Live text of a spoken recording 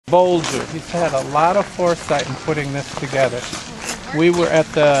Bolger. He's had a lot of foresight in putting this together. We were at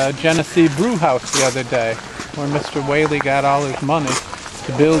the Genesee brew house the other day where Mr. Whaley got all his money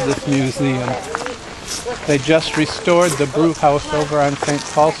to build this museum. They just restored the brew house over on St.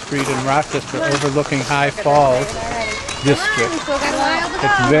 Paul Street in Rochester overlooking High Falls district.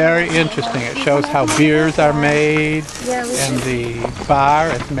 It's very interesting. It shows how beers are made, and the bar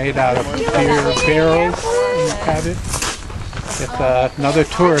is made out of beer barrels in the cottage. It's another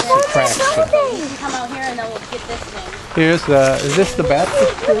tourist attraction. You can come out here and then we'll get this thing. Here's is this the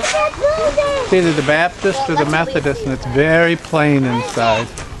Baptist church? It's either the Baptist or the Methodist, and it's very plain inside.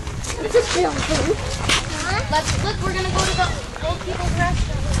 Look, we're gonna go to the old people's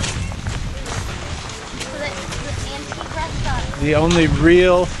restaurant. So this antique restaurant. The only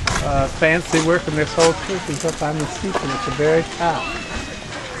real fancy work in this whole church is up on the steep, and it's the very top.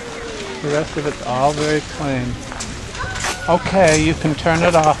 The rest of it's all very plain. Okay, you can turn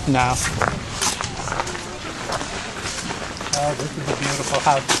it off now. Oh, this is a beautiful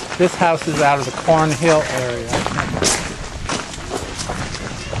house. This house is out of the Cornhill area.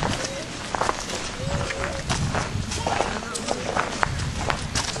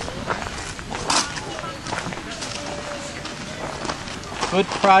 Good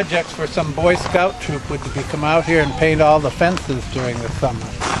project for some Boy Scout troop would be come out here and paint all the fences during the summer.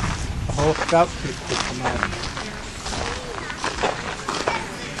 The whole Scout troop would come out.